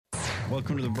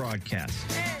Welcome to the broadcast.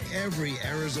 Every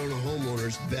Arizona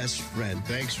homeowner's best friend.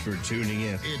 Thanks for tuning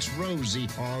in. It's Rosie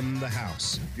on the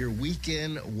house, your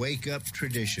weekend wake-up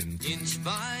tradition. Inch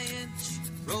by inch,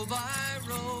 row by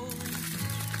row,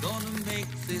 gonna make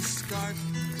this garden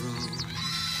grow.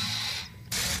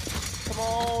 Come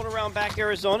on around back,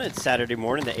 Arizona. It's Saturday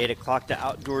morning, the 8 o'clock, the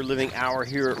outdoor living hour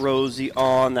here at Rosie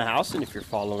on the house. And if you're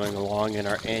following along in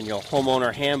our annual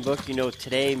homeowner handbook, you know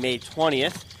today, May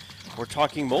 20th, we're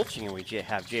talking mulching, and we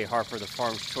have Jay Harper, the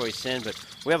Farm's Choice, in. But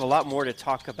we have a lot more to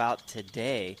talk about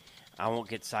today. I won't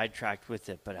get sidetracked with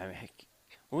it, but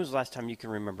when was the last time you can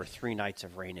remember 3 nights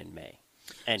of rain in May?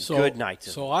 And good nights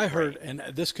of rain. So I heard, and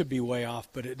this could be way off,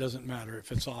 but it doesn't matter if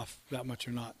it's off that much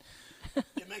or not.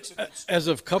 It makes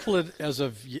a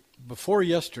good before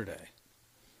yesterday,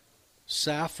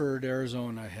 Safford,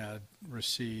 Arizona had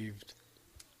received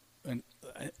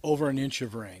over an inch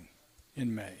of rain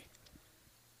in May.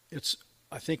 It's,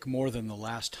 I think, more than the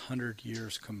last 100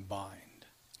 years combined.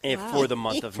 And for the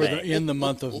month of May. In the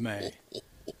month of May.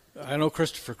 I know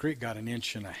Christopher Creek got 1.5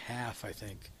 inches, I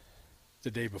think, the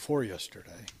day before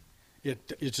yesterday.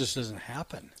 It just doesn't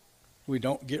happen. We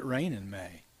don't get rain in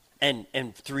May.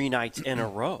 And 3 nights in a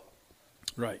row.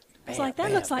 Right. It's like,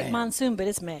 that looks like monsoon, but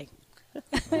it's May.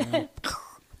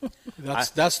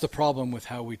 That's the problem with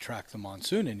how we track the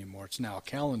monsoon anymore. It's now a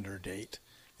calendar date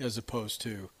as opposed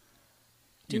to,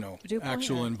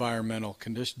 actual environmental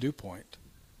condition, dew point.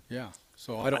 Yeah.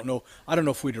 So I don't know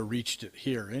if we'd have reached it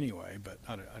here anyway, but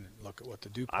I didn't look at what the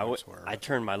dew points were. I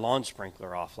turned my lawn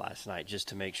sprinkler off last night just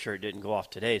to make sure it didn't go off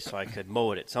today, so I could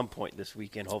mow it at some point this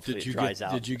weekend. Hopefully it dries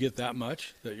out. Did you get that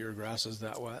much, that your grass is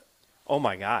that wet? Oh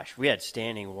my gosh, we had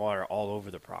standing water all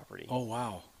over the property. Oh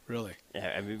wow, really?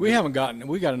 Yeah, I mean, we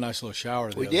got a nice little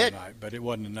shower the other night, but it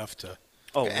wasn't enough to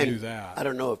do that. I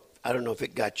don't know if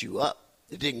it got you up.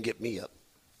 It didn't get me up,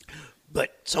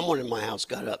 but someone in my house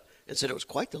got up and said it was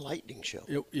quite the lightning show.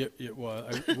 It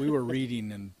was. We were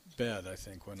reading in bed, I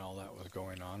think, when all that was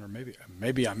going on, or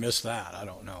maybe I missed that. I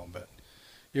don't know, but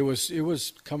it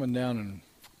was coming down and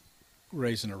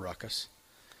raising a ruckus.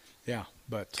 Yeah,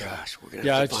 but gosh, we're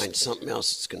gonna have to find something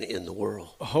else that's going to end the world.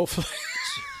 Hopefully,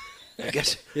 I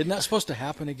guess isn't that supposed to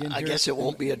happen again? I guess it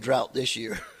won't be a drought this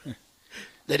year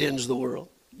that ends the world.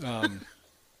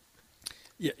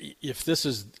 Yeah, if this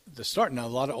is the start, now a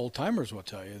lot of old timers will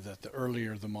tell you that the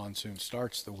earlier the monsoon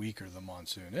starts, the weaker the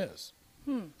monsoon is.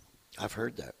 I've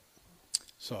heard that.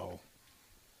 So,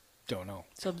 don't know.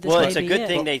 So it's a good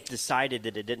thing they decided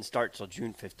that it didn't start till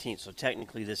June 15th. So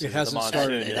technically, this is the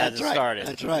monsoon. It hasn't started.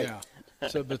 That's right. Yeah.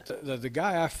 So, but the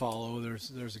guy I follow,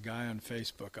 there's a guy on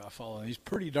Facebook I follow, and he's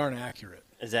pretty darn accurate.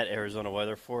 Is that Arizona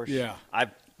Weather Force? Yeah.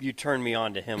 You turned me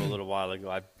on to him a little while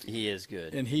ago. He is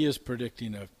good. And he is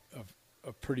predicting a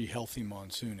pretty healthy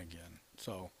monsoon again.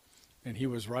 So, and he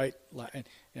was right,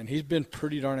 and he's been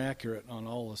pretty darn accurate on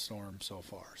all the storms so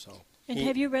far. So. And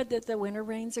have you read that the winter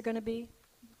rains are going to be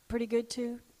pretty good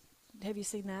too? Have you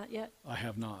seen that yet? I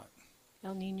have not.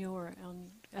 El Nino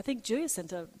I think Julia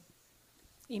sent a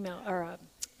email or a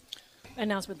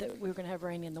announcement that we were going to have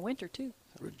rain in the winter too.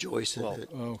 Rejoice in it.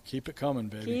 Oh, keep it coming,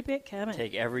 baby. Keep it coming.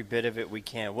 Take every bit of it we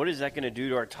can. What is that going to do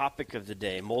to our topic of the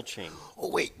day, mulching? Oh,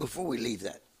 wait, before we leave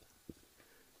that,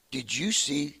 did you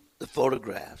see the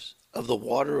photographs of the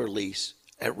water release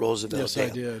at Roosevelt Dam?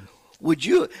 Yes, I did. Would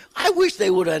you? I wish they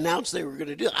would have announced they were going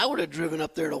to do it. I would have driven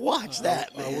up there to watch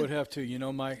that, man. I would have too. You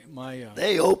know, my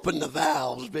they opened the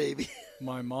valves, baby.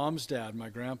 My mom's dad, my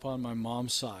grandpa on my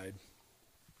mom's side,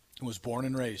 was born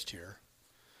and raised here.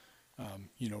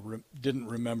 Didn't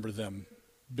remember them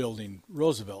building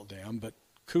Roosevelt Dam, but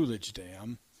Coolidge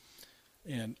Dam,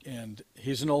 and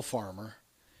he's an old farmer.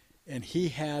 And he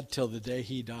had till the day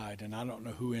he died, and I don't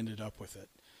know who ended up with it,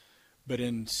 but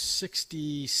in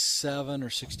 67 or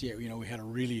 68, we had a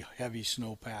really heavy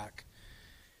snowpack,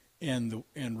 and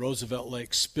Roosevelt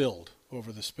Lake spilled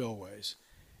over the spillways,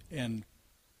 and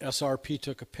SRP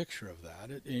took a picture of that.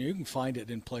 And you can find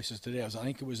it in places today. I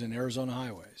think it was in Arizona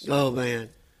Highways. Oh, man.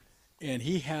 And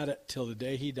he had it till the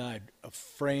day he died, a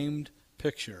framed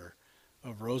picture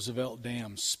of Roosevelt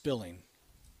Dam spilling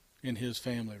in his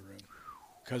family room.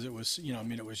 Because it was,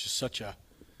 it was just such a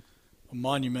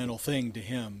monumental thing to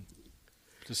him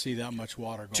to see that much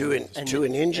water going to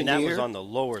an engineer. And that was on the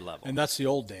lower level. And that's the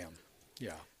old dam,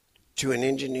 yeah. To an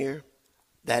engineer,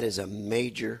 that is a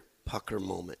major pucker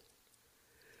moment.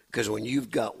 Because when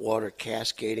you've got water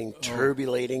cascading,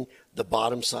 turbulating the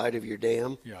bottom side of your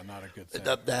dam, not a good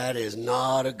thing. That is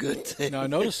not a good thing. Now,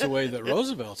 notice the way that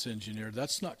Roosevelt's engineered.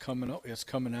 That's not coming out. It's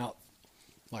coming out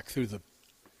like through the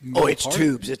it's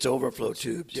tubes. It's overflow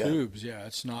tubes. Yeah. Tubes, yeah.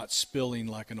 It's not spilling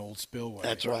like an old spillway.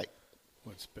 That's right.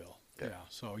 Would spill. Okay. Yeah.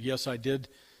 So yes, I did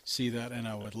see that, and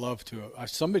I would love to.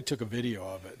 Somebody took a video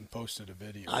of it and posted a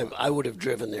video. I would have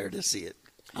driven there to see it.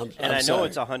 And I'm I know sorry.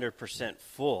 it's 100%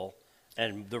 full,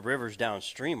 and the rivers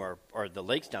downstream or the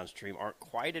lakes downstream aren't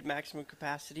quite at maximum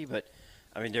capacity, but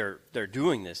I mean they're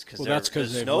doing this because that's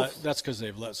because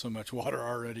they've let so much water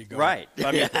already go. Right.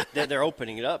 I mean they're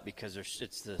opening it up because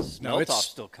it's the melt off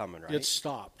still coming, right? It's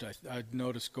stopped. I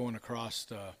noticed going across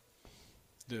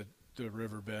the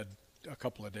riverbed a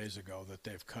couple of days ago that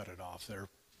they've cut it off. They're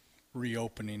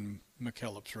reopening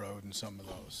McKellips Road and some of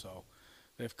those, so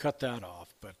they've cut that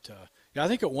off. But yeah, I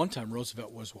think at one time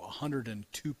Roosevelt was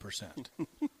 102%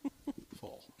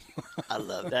 full. I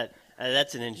love it. That.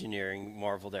 That's an engineering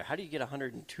marvel there. How do you get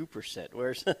 102%?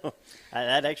 Where's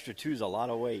that extra 2 is a lot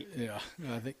of weight. Yeah,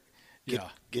 I think. Yeah,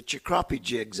 Get your crappie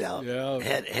jigs out. Yeah.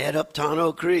 Head up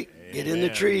Tonneau Creek. Amen. Get in the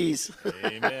trees.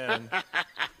 Amen.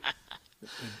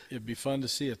 it'd be fun to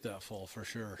see it that full for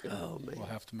sure. Oh, man. We'll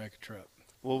have to make a trip.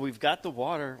 Well, we've got the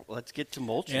water. Let's get to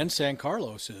mulching. And San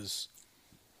Carlos is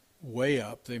way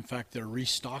up. In fact, they're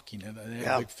restocking it. They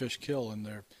have a big fish kill, and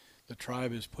the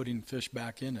tribe is putting fish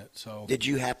back in it. So Did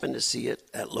you happen to see it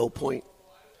at low point?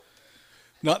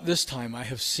 not this time. I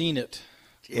have seen it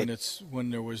when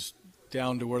there was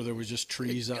down to where there was just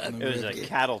trees out in the it was river. a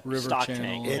cattle river stock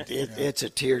channel. tank. It's a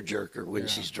tear jerker when Yeah.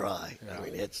 she's dry. Yeah. I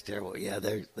mean, it's terrible. Yeah,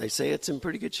 they say it's in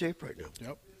pretty good shape right now.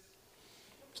 Yep.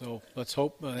 So let's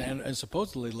hope. And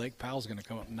supposedly Lake Powell's going to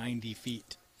come up 90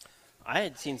 feet. I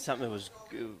had seen something that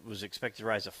was expected to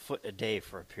rise a foot a day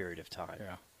for a period of time.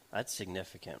 Yeah. That's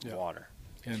significant Yeah. water.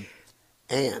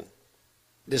 And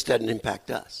this doesn't impact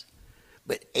us,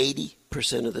 but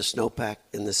 80% of the snowpack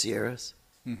in the Sierras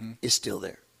is still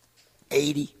there.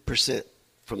 80%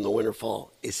 from the winter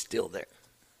fall is still there.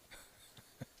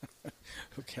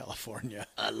 California.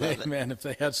 I love it. Man, if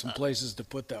they had some places to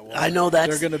put that water, I know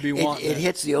they're going to be wanting it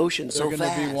hits the ocean so They're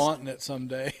fast. going to be wanting it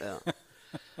someday. Yeah.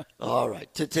 All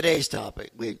right. To today's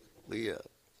topic, we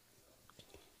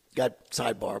got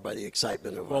sidebar by the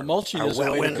excitement of Well, mulching our is a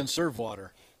wet way to winter. conserve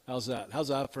water. How's that? How's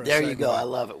that for a There you segue? go. I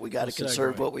love it. We got to A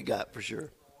conserve segue. what we got for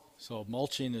sure. So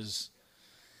mulching is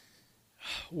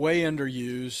way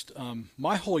underused.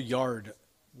 My whole yard,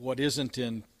 what isn't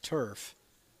in turf,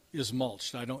 is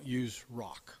mulched. I don't use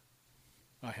rock.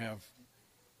 I have,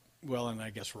 well, and I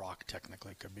guess rock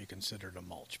technically could be considered a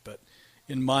mulch, but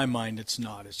in my mind it's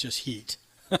not. It's just heat.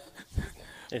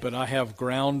 But I have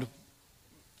ground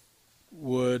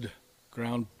wood,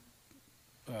 ground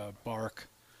bark,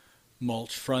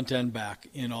 mulch front and back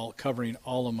covering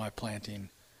all of my planting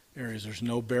areas. There's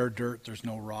no bare dirt. There's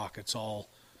no rock. It's all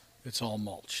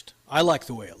mulched. I like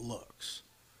the way it looks.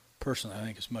 Personally, I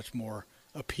think it's much more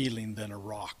appealing than a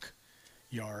rock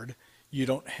yard.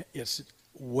 It's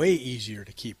way easier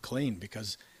to keep clean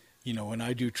because, when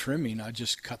I do trimming, I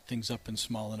just cut things up in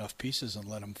small enough pieces and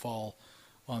let them fall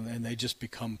on, and they just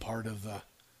become part of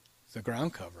the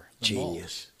ground cover. The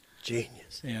mulch.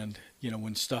 Genius. And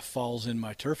when stuff falls in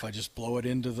my turf, I just blow it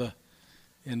into the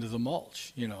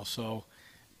mulch. So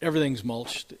everything's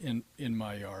mulched in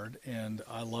my yard, and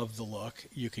I love the look.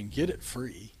 You can get it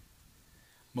free.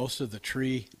 Most of the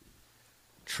tree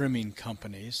trimming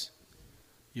companies,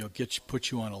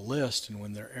 put you on a list, and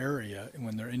when they're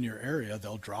in your area,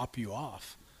 they'll drop you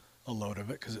off a load of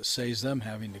it because it saves them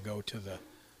having to go to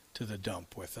the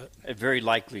dump with it. Very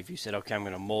likely, if you said, "Okay, I'm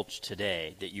going to mulch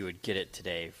today," that you would get it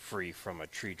today free from a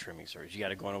tree trimming service. You got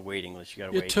to go on a waiting list. You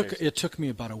got to wait. It took me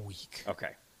about a week.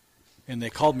 Okay. And they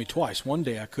called me twice. One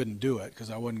day I couldn't do it because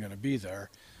I wasn't going to be there.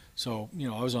 So,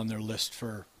 I was on their list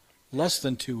for less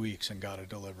than 2 weeks and got a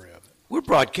delivery of it. We're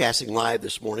broadcasting live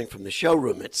this morning from the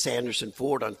showroom at Sanderson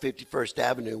Ford on 51st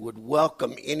Avenue. Would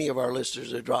welcome any of our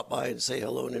listeners to drop by and say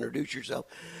hello and introduce yourself.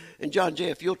 And John Jay,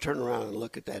 if you'll turn around and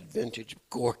look at that vintage,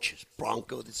 gorgeous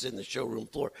Bronco that's in the showroom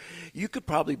floor, you could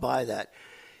probably buy that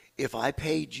if I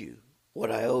paid you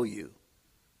what I owe you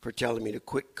for telling me to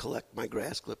quit collect my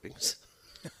grass clippings.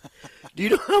 Do you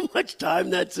know how much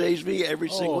time that saves me every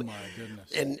single? Oh my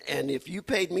goodness! And if you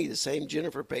paid me the same,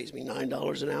 Jennifer pays me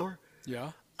 $9 an hour.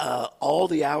 Yeah. All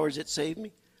the hours it saved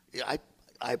me,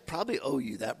 I probably owe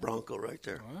you that Bronco right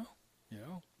there.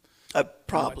 Well,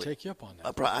 Probably I'd take you up on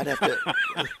that. I'd have to.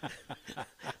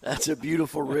 That's a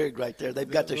beautiful rig right there. They've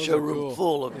got the Those are showroom cool.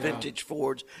 full of Yeah. vintage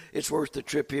Fords. It's worth the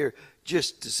trip here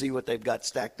just to see what they've got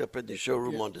stacked up in the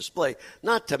showroom on display.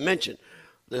 Not to mention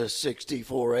the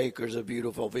 64 acres of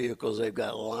beautiful vehicles they've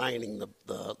got lining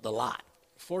the lot.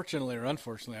 Fortunately or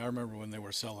unfortunately, I remember when they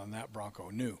were selling that Bronco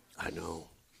new. I know.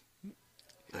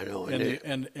 I know.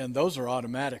 And those are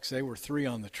automatics. They were 3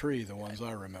 on the tree, the ones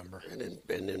I remember. And then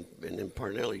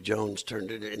Parnelli Jones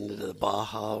turned it into the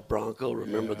Baja Bronco.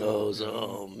 Remember those?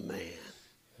 Oh, man.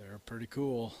 They're pretty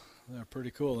cool.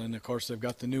 And, of course, they've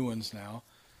got the new ones now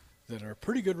that are a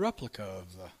pretty good replica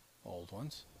of the old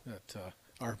ones that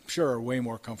are way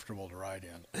more comfortable to ride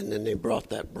in. And then they brought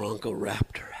that Bronco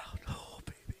Raptor out. Oh,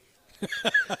 baby.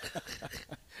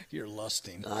 You're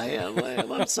lusting. I am.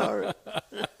 I'm sorry.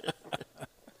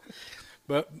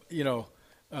 But,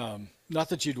 not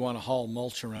that you'd want to haul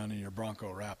mulch around in your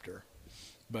Bronco Raptor,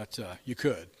 but you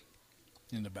could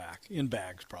in the back. In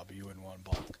bags, probably, you wouldn't want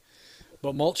to bulk.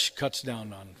 But mulch cuts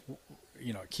down on,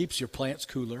 it keeps your plants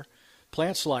cooler.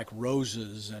 Plants like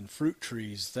roses and fruit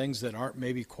trees, things that aren't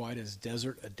maybe quite as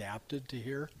desert adapted to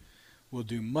here, will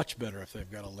do much better if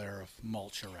they've got a layer of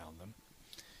mulch around them.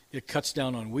 It cuts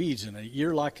down on weeds. In a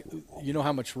year like,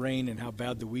 how much rain and how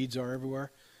bad the weeds are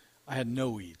everywhere? I had no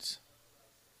weeds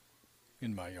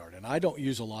in my yard. And I don't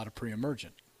use a lot of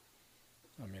pre-emergent.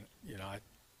 I mean, I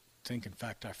think, in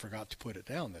fact, I forgot to put it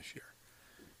down this year.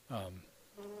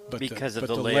 But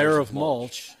the layer of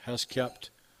mulch has kept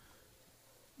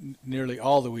nearly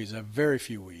all the weeds. I have very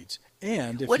few weeds.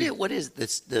 And what is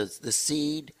this? The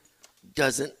seed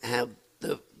doesn't have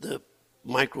the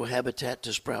microhabitat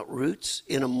to sprout roots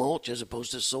in a mulch as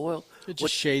opposed to soil. It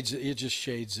just shades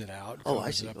it out. Oh,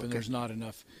 I see. Up, okay. And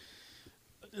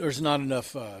there's not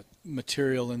enough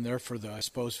material in there for the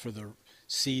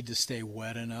seed to stay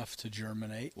wet enough to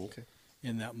germinate. Okay.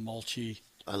 In that mulchy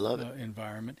I love it.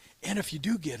 Environment. And if you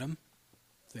do get them,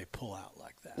 they pull out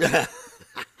like that.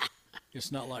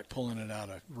 It's not like pulling it out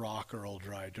of rock or old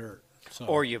dry dirt. So,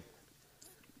 or you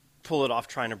pull it off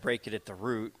trying to break it at the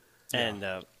root, and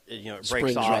it breaks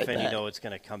Springs off, right and back. it's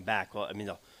going to come back. Well, I mean,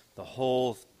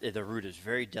 the root is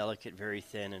very delicate, very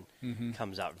thin, and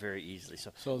comes out very easily.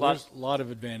 So there's a lot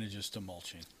of advantages to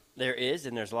mulching. There is,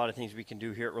 and there's a lot of things we can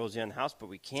do here at Rosie on the House, but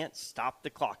we can't stop the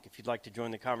clock. If you'd like to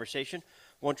join the conversation,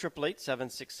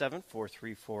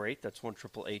 1-888-767-4348. That's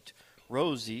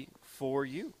 1-888-ROSIE for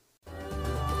you.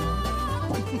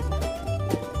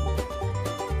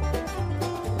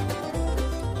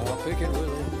 I'll pick it,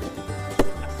 Willie.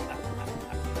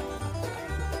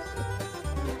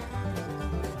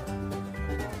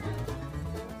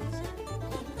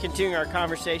 Continuing our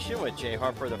conversation with Jay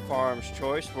Harper, the Farm's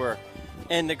Choice. We're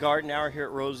in the garden hour here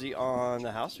at Rosie on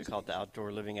the House. We call it the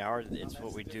Outdoor Living Hour. It's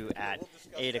what we do at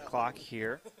 8 o'clock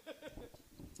here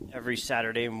every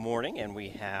Saturday morning. And we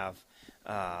have,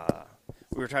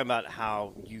 we were talking about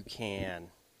how you can,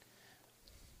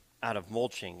 out of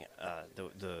mulching,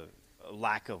 the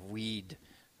lack of weed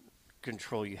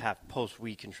control you have,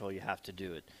 post-weed control you have to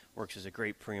do. It works as a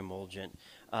great pre-emulgent.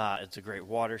 It's a great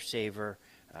water saver.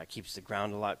 Keeps the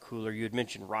ground a lot cooler. You had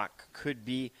mentioned rock could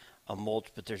be a mulch,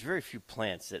 but there's very few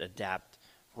plants that adapt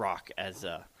rock as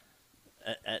a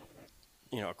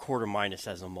quarter minus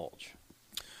as a mulch.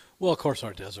 Well, of course,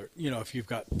 our desert. If you've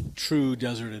got true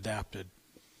desert adapted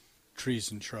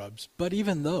trees and shrubs, but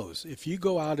even those, if you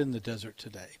go out in the desert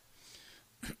today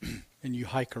and you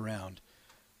hike around,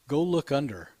 go look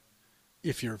under.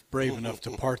 If you're brave enough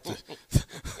to part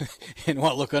and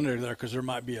want to look under there, because there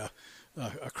might be a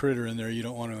critter in there you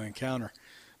don't want to encounter.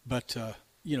 But,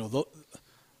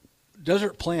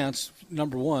 desert plants,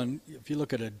 number one, if you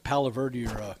look at a Palo Verde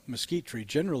or a mesquite tree,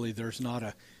 generally there's not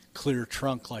a clear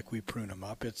trunk like we prune them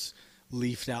up. It's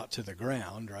leafed out to the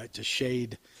ground, right, to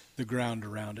shade the ground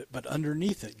around it. But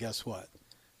underneath it, guess what,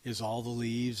 is all the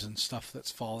leaves and stuff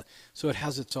that's falling. So it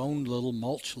has its own little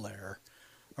mulch layer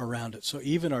around it. So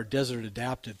even our desert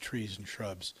adapted trees and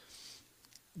shrubs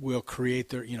will create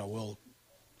their, will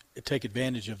take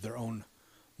advantage of their own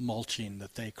mulching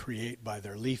that they create by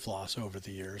their leaf loss over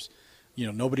the years.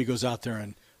 Nobody goes out there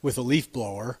and with a leaf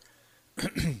blower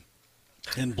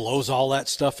and blows all that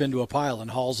stuff into a pile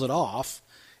and hauls it off.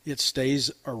 It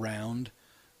stays around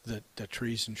the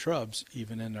trees and shrubs,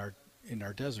 even in our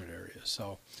desert areas.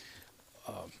 So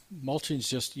mulching's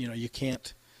just, you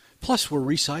can't. Plus, we're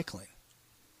recycling.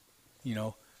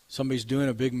 Somebody's doing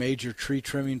a big major tree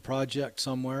trimming project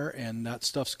somewhere, and that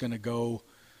stuff's going to go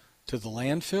to the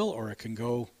landfill, or it can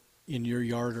go in your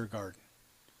yard or garden.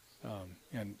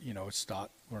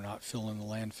 We're not filling the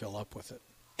landfill up with it.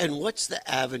 And what's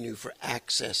the avenue for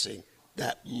accessing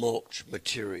that mulch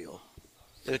material?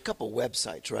 There are a couple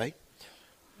websites, right?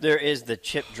 There is the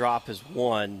Chip Drop is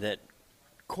one that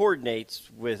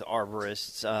coordinates with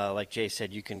arborists. Like Jay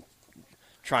said, you can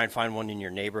try and find one in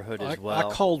your neighborhood as well.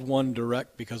 I called one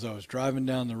direct because I was driving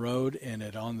down the road, and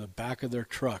on the back of their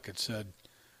truck it said,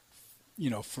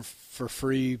 for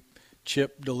free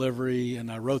chip delivery,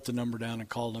 and I wrote the number down and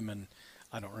called them, and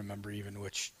I don't remember even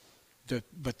which,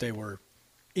 but they were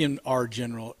in our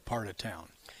general part of town.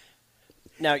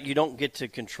 Now, you don't get to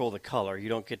control the color. You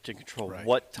don't get to control Right.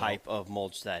 what type of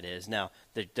mulch that is. Now,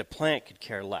 the plant could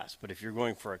care less, but if you're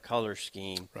going for a color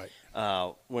scheme,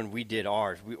 Right. when we did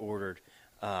ours, we ordered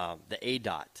the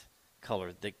A-Dot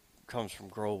color that comes from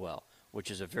Growwell, which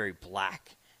is a very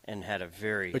black and had a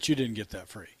very... But you didn't get that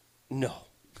free. No.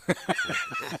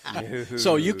 No.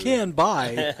 So you can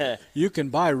buy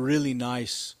really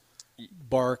nice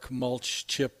bark mulch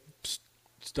chip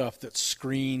stuff that's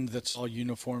screened, that's all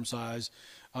uniform size.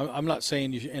 I'm not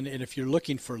saying you, and if you're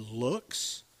looking for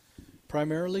looks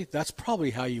primarily, that's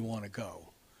probably how you want to go,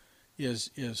 is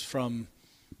from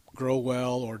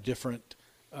Growwell or different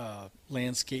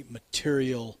landscape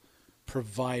material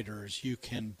providers. You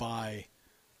can buy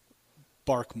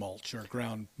bark mulch or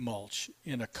ground mulch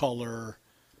in a color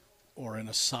or in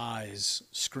a size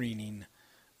screening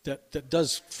that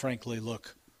does frankly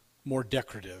look more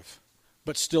decorative,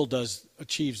 but still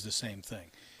achieves the same thing.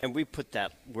 And we put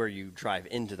that where you drive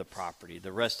into the property.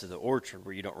 The rest of the orchard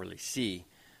where you don't really see,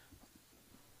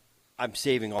 I'm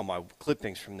saving all my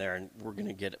clippings from there, and we're going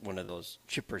to get one of those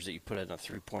chippers that you put in a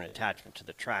 3-point attachment to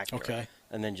the tractor. Okay.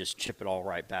 And then just chip it all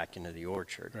right back into the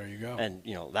orchard. There you go. And,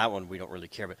 that one we don't really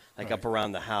care. But like Right. up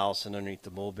around the house and underneath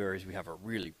the mulberries, we have a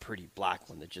really pretty black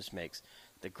one that just makes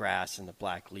the grass and the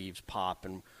black leaves pop.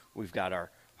 And we've got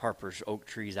our Harper's oak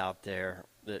trees out there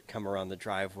that come around the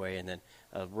driveway, and then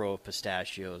a row of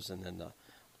pistachios, and then the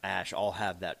ash all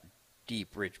have that deep,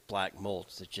 rich black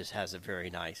mulch that just has a very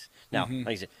nice. Now, like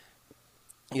I said,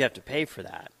 you have to pay for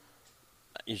that.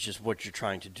 It's just what you're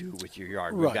trying to do with your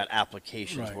yard. We've Right. got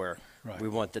applications Right. where Right. we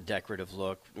want the decorative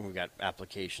look, and we've got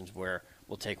applications where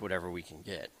we'll take whatever we can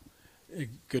get.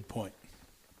 Good point.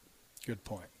 Good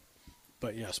point.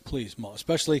 But yes, please,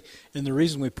 especially, and the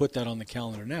reason we put that on the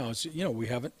calendar now is, we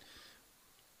haven't,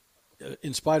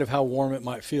 in spite of how warm it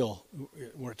might feel,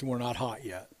 we're not hot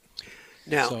yet.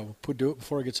 Now, So do it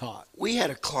before it gets hot. we had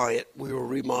a client we were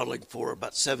remodeling for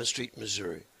about 7th Street,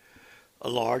 Missouri, a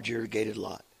large irrigated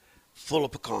lot full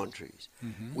of pecan trees.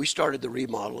 We started the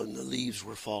remodel and the leaves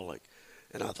were falling.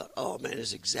 And I thought, oh, man, this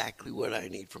is exactly what I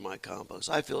need for my compost.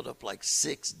 I filled up like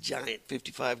 6 giant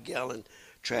 55-gallon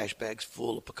trash bags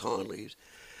full of pecan leaves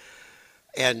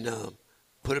and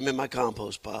put them in my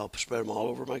compost pile, spread them all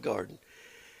over my garden.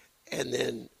 And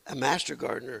then a master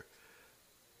gardener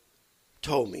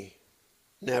told me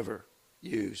never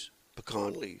use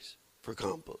pecan leaves for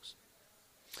compost.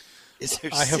 Is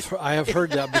there I have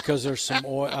heard that because there's some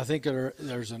oil. I think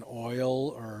there's an oil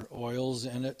or oils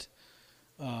in it.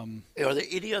 Are there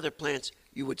any other plants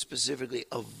you would specifically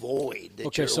avoid that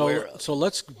Okay, you're aware of? so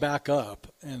let's back up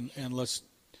and let's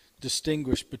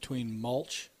distinguish between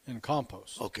mulch and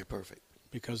compost, Okay, perfect.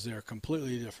 because they're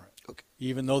completely different. Okay.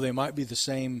 Even though they might be the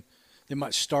same, they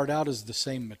might start out as the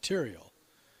same material,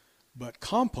 but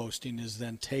composting is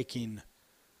then taking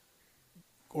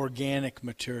organic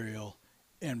material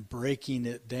and breaking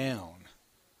it down.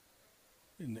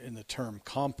 In the term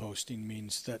composting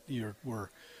means that we're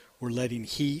letting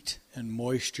heat and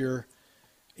moisture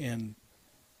and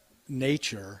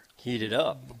nature, Heat it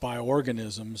up. by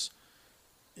organisms,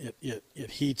 it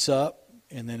heats up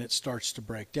and then it starts to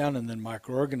break down, and then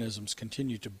microorganisms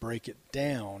continue to break it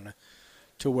down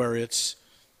to where it's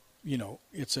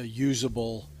a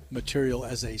usable material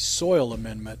as a soil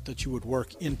amendment that you would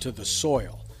work into the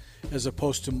soil, as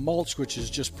opposed to mulch, which is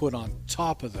just put on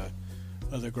top of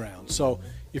the ground. So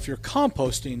if you're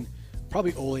composting,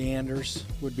 probably oleanders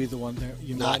would be the one that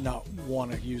you might not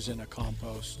want to use in a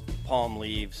compost. Palm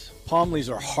leaves. Palm leaves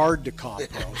are hard to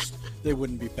compost. They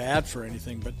wouldn't be bad for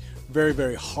anything, but very,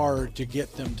 very hard to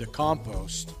get them to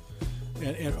compost,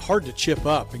 and hard to chip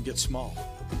up and get small.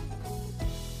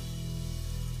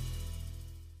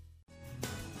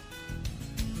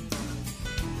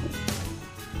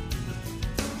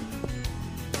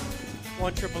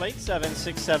 One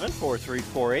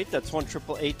 888-767-4348. That's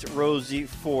 1-888-ROSIE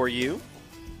for you.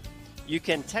 You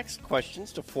can text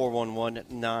questions to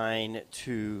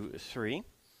 411-923.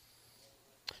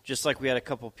 Just like we had a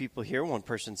couple people here, one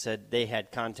person said they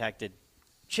had contacted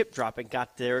Chip Drop and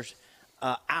got theirs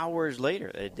hours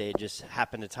later. They just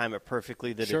happened to time it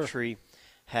perfectly that Sure. a tree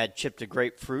had chipped a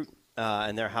grapefruit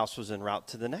and their house was en route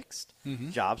to the next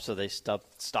job, so they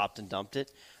stopped and dumped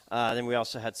it. Then we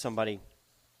also had somebody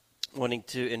wanting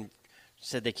to, and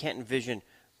said they can't envision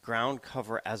ground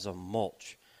cover as a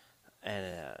mulch.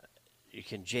 And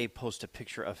Jay post a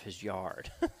picture of his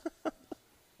yard.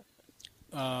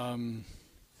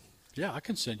 Yeah, I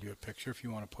can send you a picture if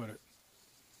you want to put it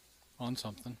on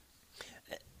something.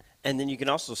 And then you can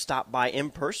also stop by in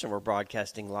person. We're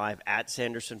broadcasting live at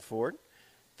Sanderson Ford.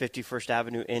 51st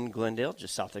Avenue in Glendale,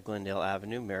 just south of Glendale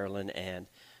Avenue, Maryland, and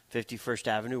 51st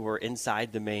Avenue. We're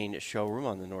inside the main showroom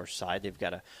on the north side. They've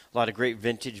got a lot of great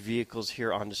vintage vehicles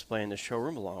here on display in the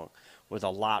showroom, along with a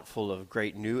lot full of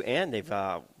great new, and they've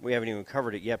we haven't even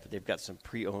covered it yet, but they've got some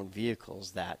pre-owned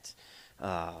vehicles that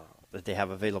they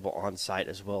have available on site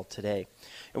as well today.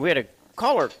 And we had a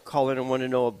caller call in and want to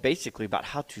know basically about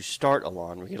how to start a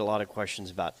lawn. We get a lot of questions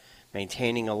about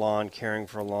maintaining a lawn, caring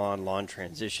for a lawn, lawn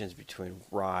transitions between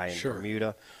rye and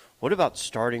Bermuda. What about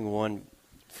starting one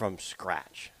from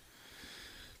scratch?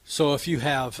 So if you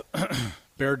have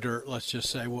bare dirt, let's just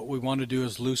say, what we want to do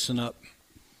is loosen up.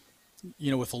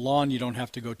 You know, with a lawn, you don't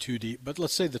have to go too deep, but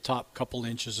let's say the top couple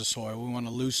inches of soil, we want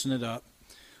to loosen it up.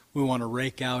 We want to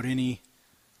rake out any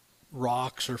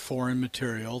rocks or foreign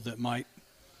material that might,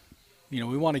 we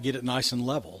want to get it nice and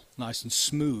level, nice and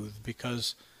smooth,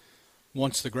 because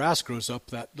once the grass grows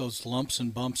up, those lumps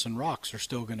and bumps and rocks are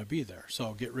still going to be there.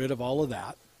 So get rid of all of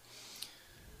that.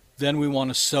 Then we want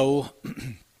to sow,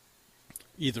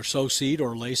 either sow seed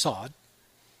or lay sod,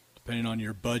 depending on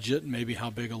your budget and maybe how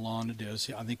big a lawn it is.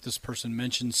 I think this person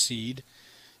mentioned seed.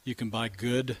 You can buy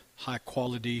good,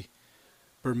 high-quality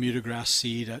Bermuda grass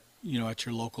seed at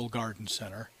your local garden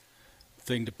center. The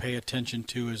thing to pay attention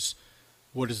to is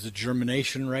what is the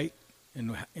germination rate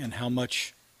and how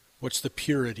much, what's the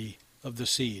purity of the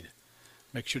seed.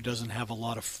 Make sure it doesn't have a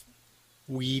lot of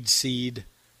weed seed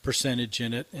percentage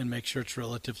in it, and make sure it's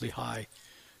relatively high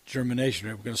germination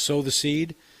rate. We're going to sow the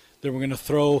seed, then we're going to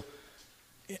throw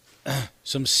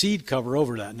some seed cover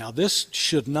over that. Now, this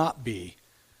should not be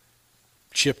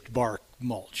chipped bark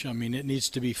mulch. I mean, it needs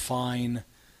to be fine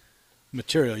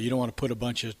material. You don't want to put a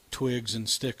bunch of twigs and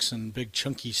sticks and big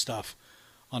chunky stuff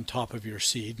on top of your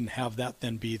seed and have that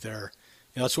then be there.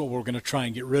 That's what we're going to try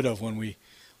and get rid of when we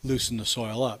loosen the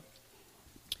soil up.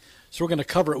 So we're going to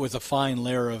cover it with a fine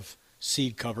layer of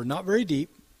seed cover, not very deep,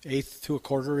 1/8 to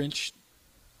 1/4 inch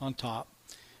on top,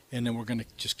 and then we're going to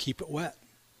just keep it wet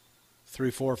 3,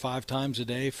 4, or 5 times a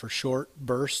day for short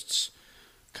bursts.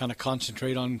 Kind of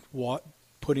concentrate on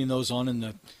putting those on in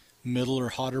the middle or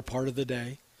hotter part of the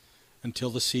day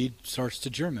until the seed starts to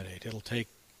germinate. It'll take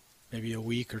maybe a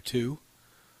week or 2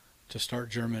 to start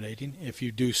germinating. If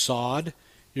you do sod,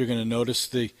 you're going to notice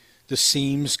the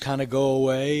seams kind of go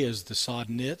away as the sod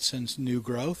knits and new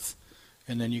growth,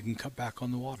 and then you can cut back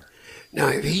on the water. Now,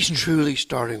 if he's truly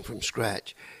starting from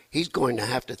scratch, he's going to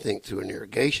have to think through an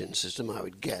irrigation system, I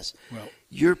would guess. Well,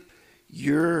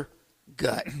 your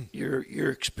gut, your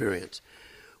experience,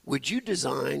 would you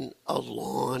design a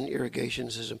lawn irrigation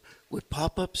system with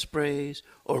pop-up sprays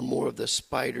or more of the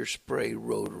spider spray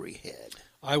rotary head?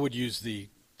 I would use the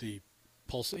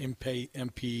Pulse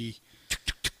MP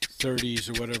 30s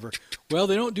or whatever. Well,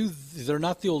 they're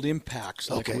not the old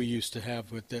impacts like we used to have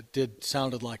that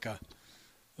sounded like a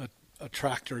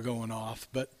tractor going off,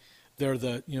 but they're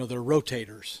they're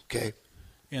rotators. Okay.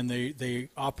 And they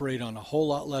operate on a whole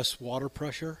lot less water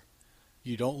pressure.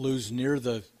 You don't lose near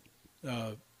the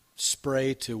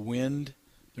spray to wind.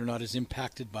 They're not as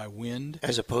impacted by wind.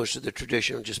 As opposed to the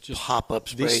traditional just pop-up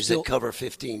sprays that cover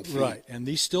 15 feet. Right, and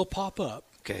these still pop up.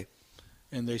 Okay.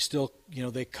 And they still,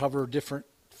 they cover different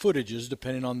footages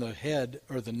depending on the head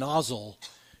or the nozzle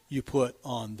you put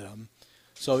on them.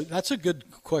 So that's a good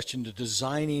question to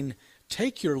designing.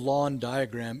 Take your lawn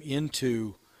diagram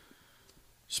into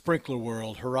Sprinkler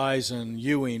World, Horizon,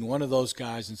 Ewing, one of those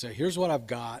guys, and say, here's what I've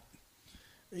got.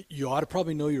 You ought to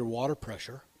probably know your water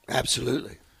pressure.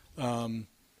 Absolutely. And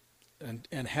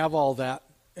have all that,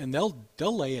 and they'll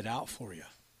lay it out for you.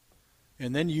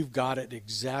 And then you've got it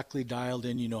exactly dialed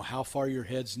in. You know how far your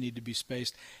heads need to be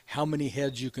spaced, how many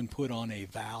heads you can put on a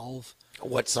valve.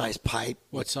 What size pipe?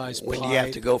 What size when pipe. When do you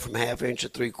have to go from 1/2 inch to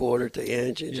 3/4 to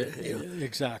inch?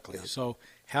 Exactly. Yeah. So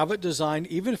have it designed,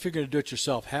 even if you're going to do it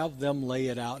yourself, have them lay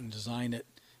it out and design it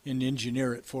and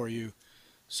engineer it for you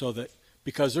so that,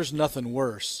 because there's nothing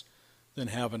worse than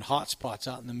having hot spots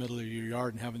out in the middle of your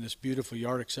yard and having this beautiful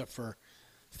yard except for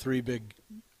 3 big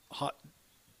hot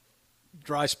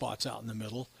dry spots out in the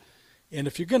middle. And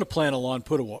if you're going to plant a lawn,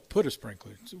 put a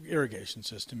sprinkler irrigation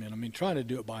system in. I mean, trying to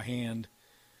do it by hand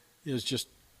is just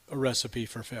a recipe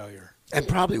for failure. And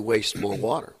probably waste more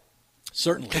water.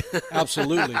 Certainly.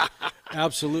 Absolutely.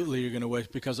 Absolutely you're going to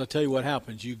waste, because I tell you what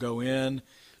happens. You go in,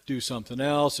 do something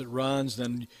else, it runs,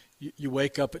 then you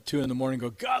wake up at 2 in the morning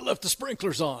and go, God, left the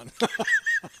sprinklers on.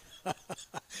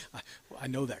 I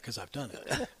know that because I've done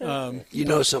it. You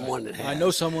know someone that has. I know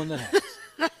someone that has.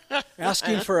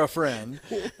 Asking for a friend.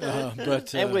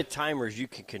 And with timers, you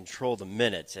can control the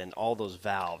minutes, and all those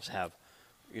valves have,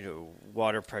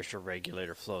 water pressure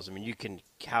regulator flows. I mean, you can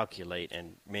calculate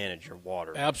and manage your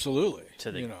water. Absolutely.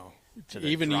 To the to the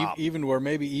even drop. even where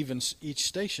maybe even each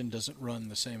station doesn't run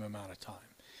the same amount of time.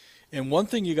 And one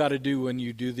thing you got to do when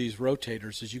you do these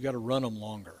rotators is you got to run them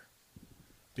longer,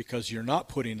 because you're not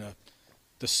putting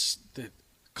the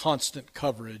constant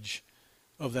coverage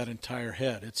of that entire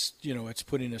head. It's it's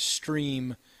putting a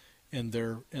stream, and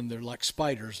they're like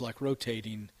spiders, like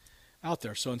rotating out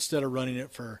there. So instead of running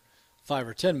it for 5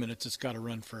 or 10 minutes, it's got to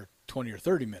run for 20 or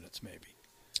 30 minutes maybe.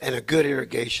 And a good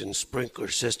irrigation sprinkler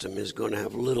system is going to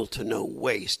have little to no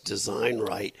waste, designed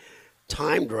right,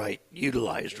 timed right,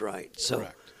 utilized right. So,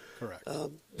 Correct.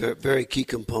 Very, very key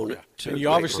component. Yeah. And you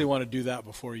obviously want to do that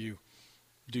before you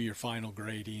do your final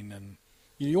grading, and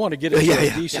you want to get it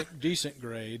to a decent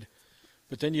grade,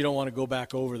 but then you don't want to go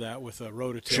back over that with a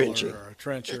rototiller or a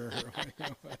trencher.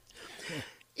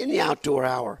 In the outdoor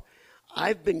hour,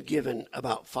 I've been given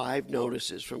about 5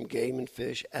 notices from Game and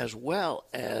Fish, as well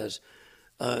as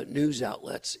news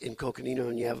outlets in Coconino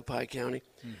and Yavapai County,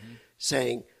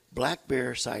 saying black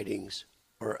bear sightings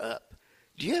are up.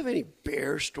 Do you have any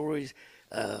bear stories?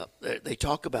 They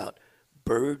talk about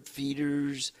bird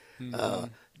feeders.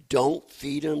 Don't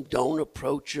feed them. Don't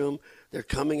approach them. They're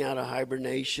coming out of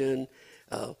hibernation.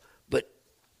 But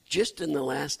just in the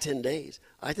last 10 days,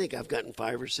 I think I've gotten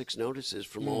 5 or 6 notices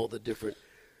from all the different.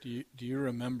 Do you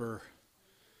remember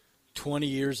 20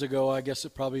 years ago, I guess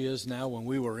it probably is now, when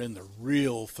we were in the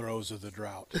real throes of the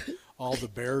drought? All the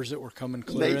bears that were coming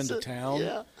clear into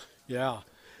town. Yeah.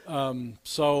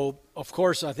 So, of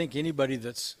course, I think anybody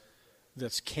that's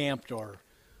camped or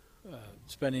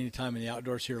spent any time in the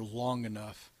outdoors here long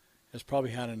enough has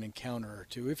probably had an encounter or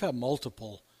two. We've had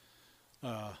multiple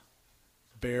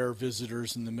bear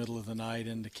visitors in the middle of the night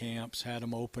into camps, had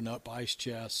them open up ice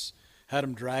chests, had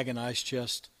them drag an ice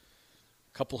chest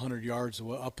a couple hundred yards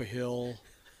up a hill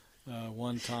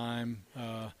one time.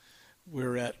 We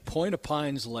were at Point of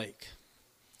Pines Lake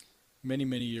many,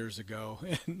 many years ago,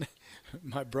 and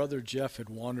my brother Jeff had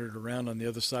wandered around on the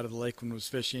other side of the lake when he was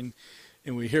fishing,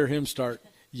 and we hear him start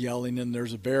yelling, and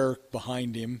there's a bear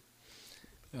behind him.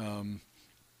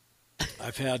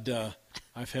 I've had a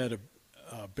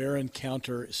bear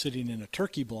encounter sitting in a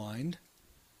turkey blind,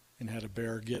 and had a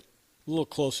bear get a little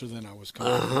closer than I was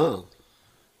comfortable.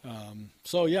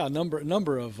 So yeah, a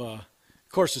number of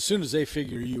course, as soon as they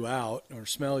figure you out or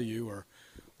smell you or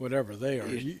whatever they are,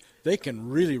 they can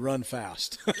really run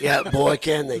fast. Yeah, boy,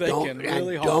 can they. Don't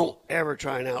don't ever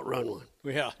try and outrun one.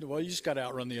 Yeah, well, you just got to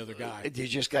outrun the other guy. You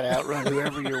just got to outrun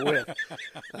whoever you're with.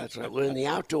 That's right. Well, in the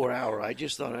outdoor hour, I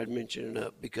just thought I'd mention it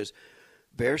up because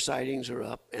bear sightings are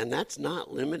up, and that's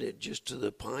not limited just to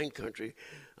the pine country.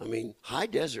 I mean, high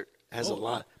desert has a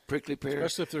lot. Prickly pears.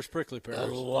 Especially if there's prickly pears. A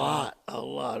lot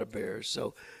of bears.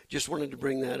 So just wanted to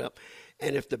bring that up.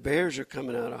 And if the bears are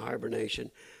coming out of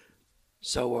hibernation,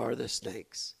 so are the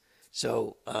snakes.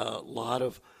 So a lot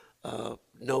of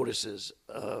notices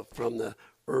from the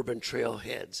urban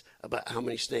trailheads about how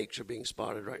many snakes are being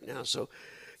spotted right now. So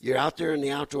you're out there in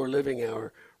the outdoor living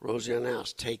hour, Rosie on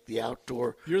House. Take the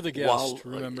outdoor. You're the guest.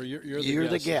 Remember, you're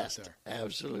the guest.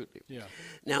 Absolutely. Yeah.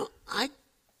 Now I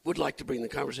would like to bring the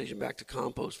conversation back to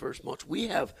compost first mulch. We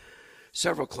have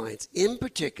several clients, in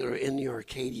particular in the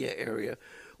Arcadia area,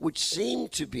 which seem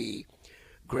to be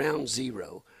ground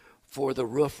zero for the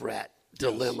roof rat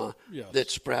dilemma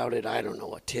that sprouted, I don't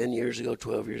know, 10 years ago,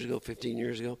 12 years ago, 15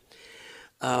 years ago.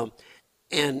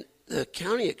 And the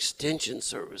county extension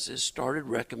services started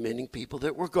recommending people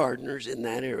that were gardeners in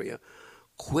that area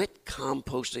quit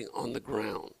composting on the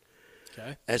ground.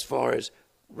 Okay. As far as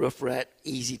roof rat,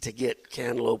 easy to get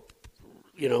cantaloupe,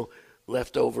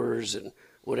 leftovers and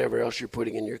whatever else you're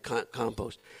putting in your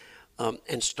compost,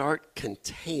 and start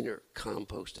container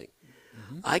composting.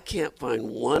 I can't find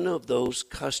one of those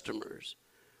customers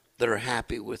that are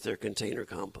happy with their container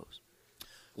compost.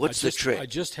 What's the trick? I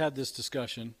just had this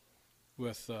discussion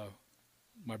with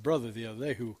my brother the other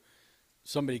day, who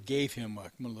somebody gave him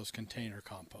one of those container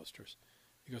composters.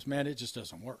 He goes, man, it just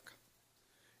doesn't work.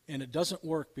 And it doesn't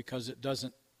work because it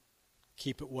doesn't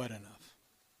keep it wet enough.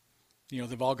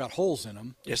 They've all got holes in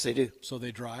them. Yes, they do. So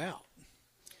they dry out.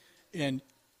 And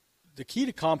the key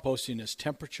to composting is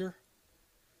temperature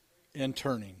and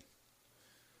turning.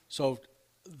 So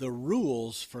the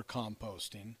rules for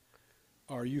composting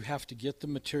are you have to get the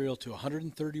material to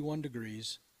 131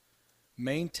 degrees,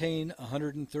 maintain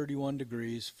 131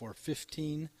 degrees for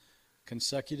 15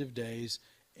 consecutive days,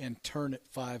 and turn it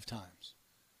 5 times.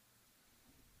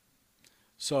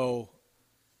 So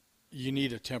you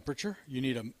need a temperature, you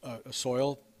need a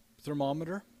soil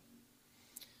thermometer,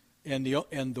 and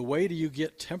the way do you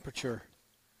get temperature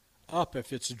up?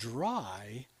 If it's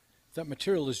dry, if that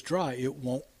material is dry, it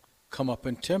won't come up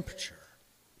in temperature.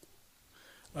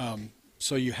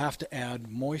 So you have to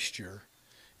add moisture.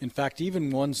 In fact,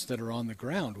 even ones that are on the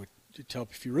ground would tell,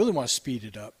 if you really want to speed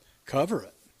it up, cover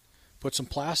it. Put some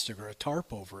plastic or a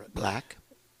tarp over it. Black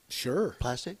Sure.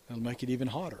 plastic. It'll make it even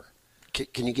hotter.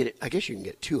 Can you get it? I guess you can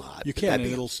get it too hot. You but can, that'd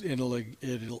and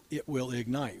be- it will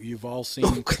ignite. You've all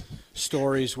seen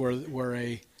stories where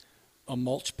a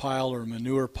mulch pile or a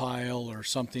manure pile or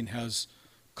something has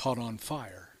caught on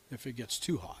fire if it gets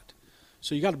too hot.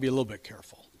 So you got to be a little bit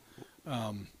careful.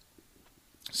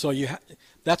 So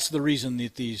that's the reason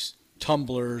that these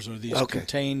tumblers or these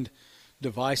contained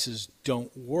devices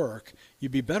don't work.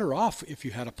 You'd be better off if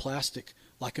you had a plastic,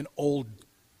 like an old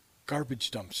garbage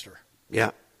dumpster.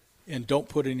 Yeah. And don't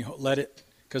put any, let it,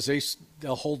 because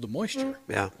they'll hold the moisture.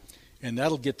 Yeah. And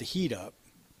that'll get the heat up,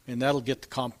 and that'll get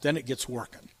then it gets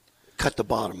working. Cut the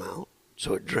bottom out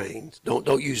so it drains. Don't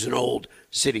use an old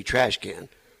city trash can.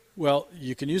 Well,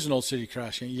 you can use an old city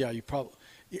trash can. Yeah, you probably,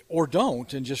 or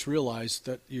don't, and just realize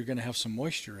that you're going to have some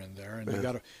moisture in there, and you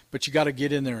got to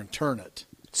get in there and turn it.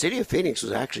 City of Phoenix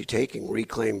was actually taking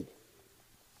reclaimed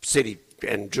city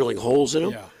and drilling holes in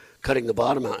them, cutting the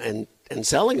bottom out, and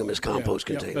selling them as compost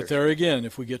containers. But there again,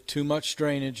 if we get too much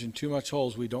drainage and too much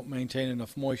holes, we don't maintain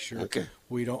enough moisture. Okay.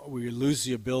 We lose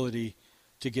the ability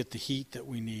to get the heat that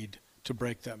we need to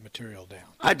break that material down.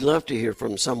 I'd love to hear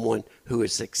from someone who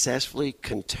is successfully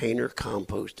container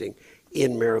composting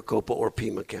in Maricopa or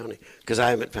Pima County, because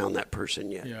I haven't found that person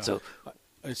yet. Yeah. So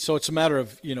it's a matter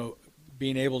of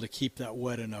being able to keep that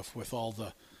wet enough with all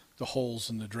the holes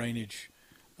and the drainage,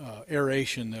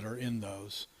 aeration that are in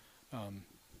those.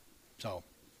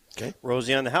 Okay.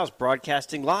 Rosie on the House,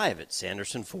 broadcasting live at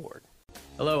Sanderson Ford.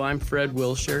 Hello, I'm Fred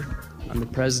Wilshire. I'm the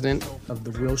president of the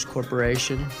Wilsh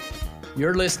Corporation.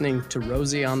 You're listening to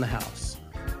Rosie on the House.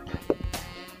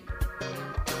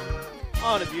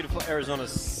 On a beautiful Arizona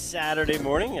Saturday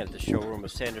morning at the showroom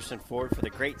of Sanderson Ford for the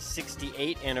great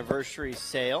 68th anniversary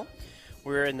sale.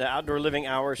 We're in the outdoor living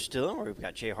hour still, where we've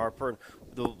got Jay Harper. And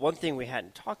the one thing we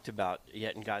hadn't talked about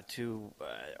yet and got to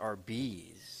are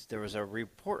bees. There was a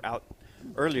report out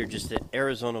earlier just that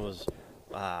Arizona was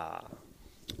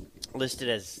listed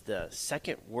as the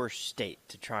second worst state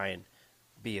to try and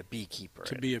be a beekeeper.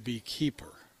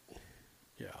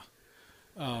 Yeah.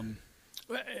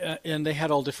 And they had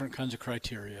all different kinds of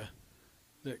criteria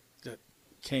that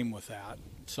came with that.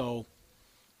 So,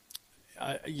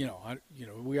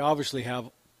 we obviously have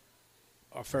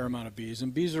a fair amount of bees,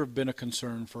 and bees have been a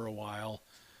concern for a while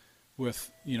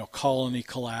with, colony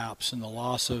collapse and the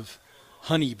loss of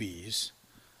honeybees,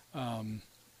 and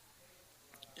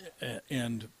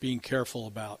being careful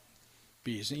about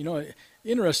bees.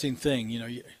 Interesting thing,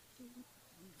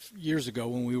 years ago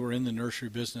when we were in the nursery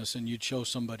business and you'd show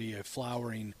somebody a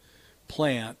flowering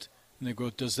plant and they go,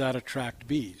 does that attract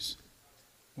bees?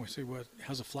 We say, well, it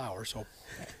has a flower, so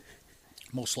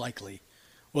most likely.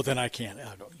 Well, then I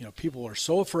don't. People are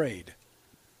so afraid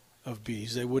of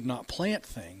bees, they would not plant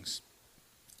things,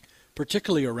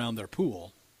 particularly around their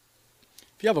pool.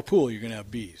 If you have a pool, you're going to have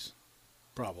bees,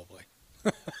 probably.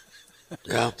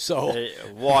 Yeah. So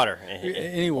water,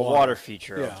 any a water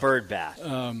feature, a bird bath.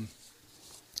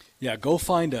 Go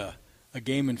find a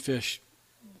game and fish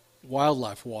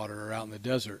wildlife water out in the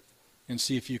desert and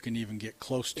see if you can even get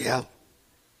close to it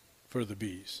for the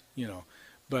bees.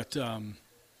 But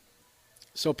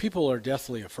so people are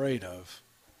deathly afraid of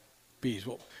bees.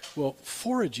 Well,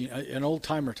 foraging. An old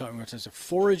timer taught me once. I said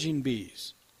foraging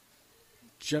bees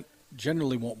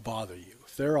generally won't bother you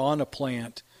if they're on a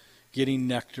plant, getting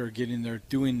nectar,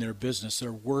 doing their business.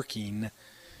 They're working.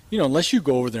 Unless you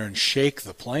go over there and shake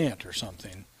the plant or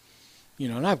something.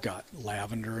 And I've got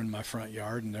lavender in my front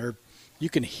yard, and you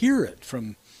can hear it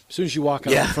from as soon as you walk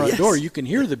out the front door. You can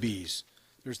hear the bees.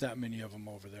 There's that many of them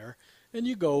over there, and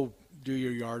you go do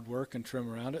your yard work and trim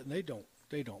around it, and they don't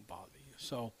bother you.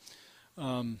 So,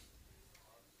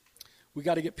 we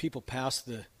got to get people past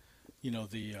the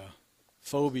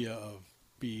phobia of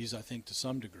bees, I think, to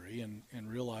some degree,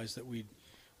 and realize that we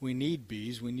need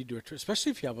bees. We need to,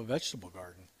 especially if you have a vegetable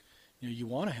garden. You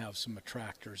want to have some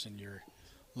attractors in your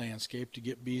landscape to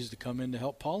get bees to come in to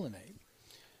help pollinate.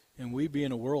 And we'd be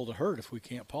in a world of hurt if we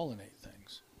can't pollinate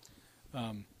things.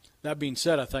 That being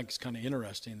said, I think it's kind of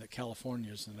interesting that California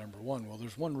is the number one. Well,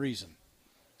 there's one reason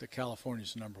that California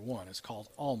is the number one. It's called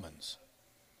almonds.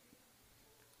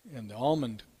 And the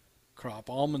almond crop,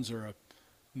 almonds are a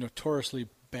notoriously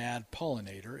bad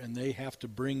pollinator, and they have to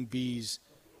bring bees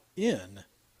in.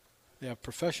 They have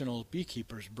professional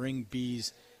beekeepers bring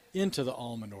bees into the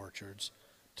almond orchards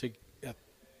to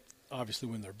obviously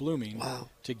when they're blooming,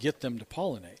 to get them to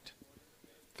pollinate.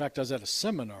 In fact, I was at a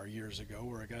seminar years ago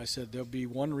where a guy said there'll be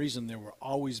one reason there will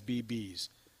always be bees,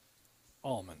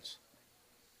 almonds.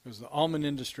 because the almond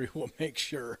industry will make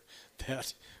sure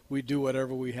that we do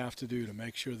whatever we have to do to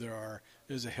make sure there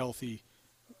is a healthy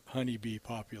honeybee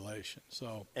population.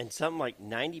 So, and something like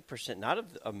 90%, not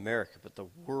of America, but the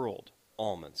world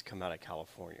almonds come out of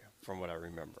California, from what I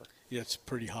remember. yeah, it's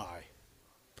pretty high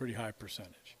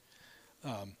percentage.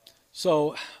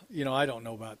 So, I don't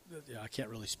know about, I can't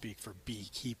really speak for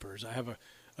beekeepers. I have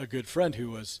a good friend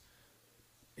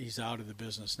he's out of the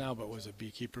business now, but was a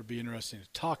beekeeper. It'd be interesting to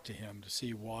talk to him to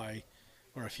see why,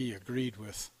 or if he agreed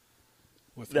with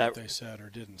what they said or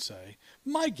didn't say.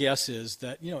 My guess is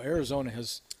that, Arizona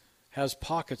has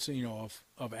pockets,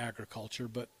 of agriculture,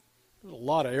 but there's a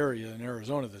lot of area in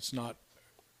Arizona that's not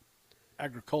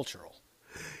agricultural.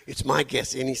 It's my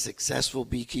guess any successful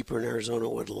beekeeper in Arizona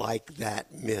would like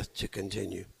that myth to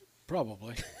continue.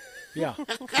 Probably. Yeah.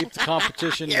 Keep the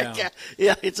competition down.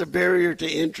 Yeah, it's a barrier to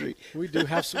entry. We do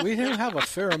have a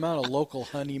fair amount of local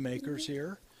honey makers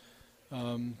here.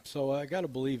 So I got to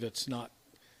believe it's not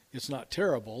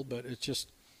terrible, but it's just,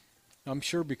 I'm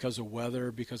sure because of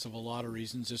weather, because of a lot of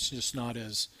reasons, it's just not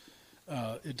as,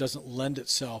 it doesn't lend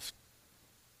itself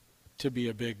to be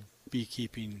a big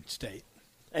beekeeping state.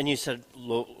 And you said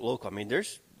local. I mean,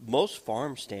 there's most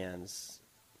farm stands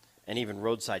and even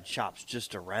roadside shops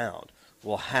just around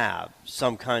will have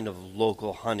some kind of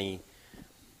local honey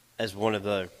as one of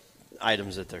the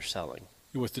items that they're selling.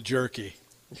 With the jerky.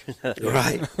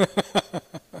 Right.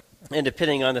 And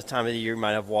depending on the time of the year, you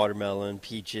might have watermelon,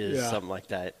 peaches, Yeah. something like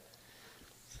that.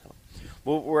 So,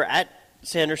 well, we're at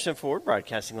Sanderson Ford,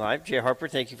 broadcasting live. Jay Harper,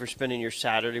 thank you for spending your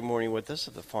Saturday morning with us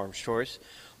at the Farm Choice.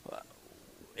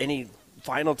 Any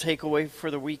final takeaway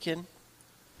for the weekend?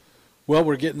 Well,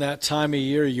 we're getting that time of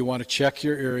year. You want to check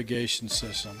your irrigation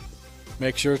system.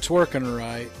 Make sure it's working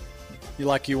right. You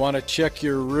want to check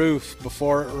your roof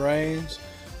before it rains.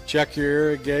 Check your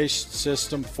irrigation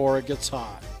system before it gets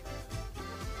hot.